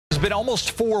been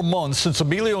almost 4 months since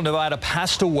Emilio Navaira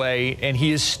passed away, and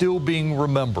he is still being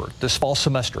remembered. This fall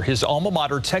semester, his alma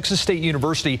mater, Texas State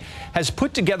University, has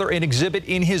put together an exhibit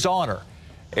in his honor.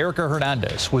 Ramon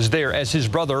Hernandez was there as his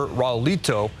brother,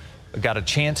 Raulito, got a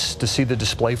chance to see the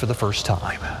display for the first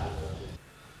time.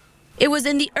 It was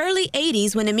in the early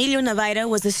 80s when Emilio Navaira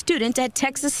was a student at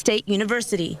Texas State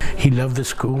University. He loved the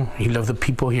school, he loved the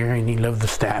people here, and he loved the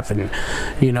staff. And,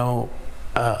 you know,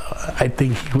 I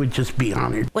think he would just be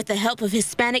honored. With the help of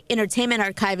Hispanic entertainment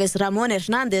archivist Ramon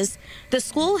Hernandez, the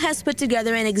school has put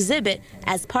together an exhibit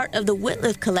as part of the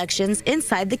Whitliff collections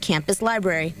inside the campus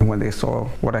library. When they saw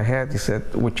what I had, they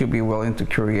said, would you be willing to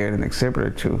create an exhibit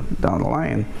or two down the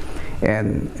line?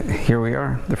 And here we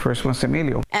are. The first one's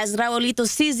Emilio. As Raulito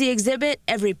sees the exhibit,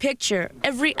 every picture,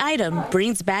 every item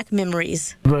brings back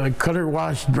memories. The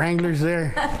color-washed Wranglers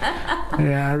there.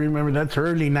 Yeah, I remember that's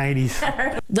early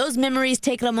 90s. Those memories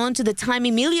take Ramon to the time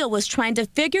Emilio was trying to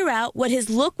figure out what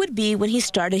his look would be when he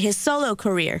started his solo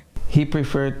career. He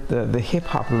preferred the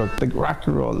hip-hop look, the rock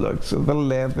and roll look, so the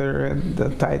leather and the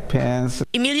tight pants.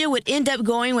 Emilio would end up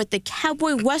going with the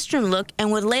cowboy western look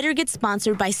and would later get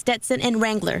sponsored by Stetson and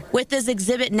Wrangler. With this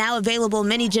exhibit now available,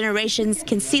 many generations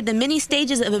can see the many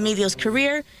stages of Emilio's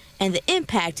career and the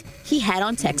impact he had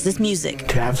on Texas music.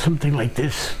 To have something like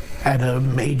this at a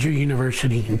major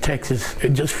university in Texas, it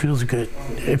just feels good.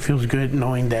 It feels good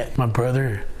knowing that my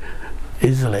brother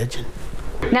is a legend.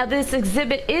 Now, this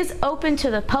exhibit is open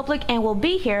to the public and will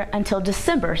be here until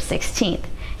December 16th.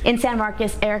 In San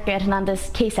Marcos, Ramon Hernandez,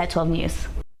 KSAT 12 News.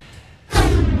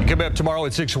 Coming up tomorrow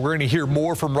at 6, we're going to hear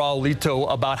more from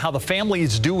Raulito about how the family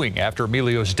is doing after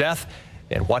Emilio's death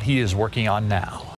and what he is working on now.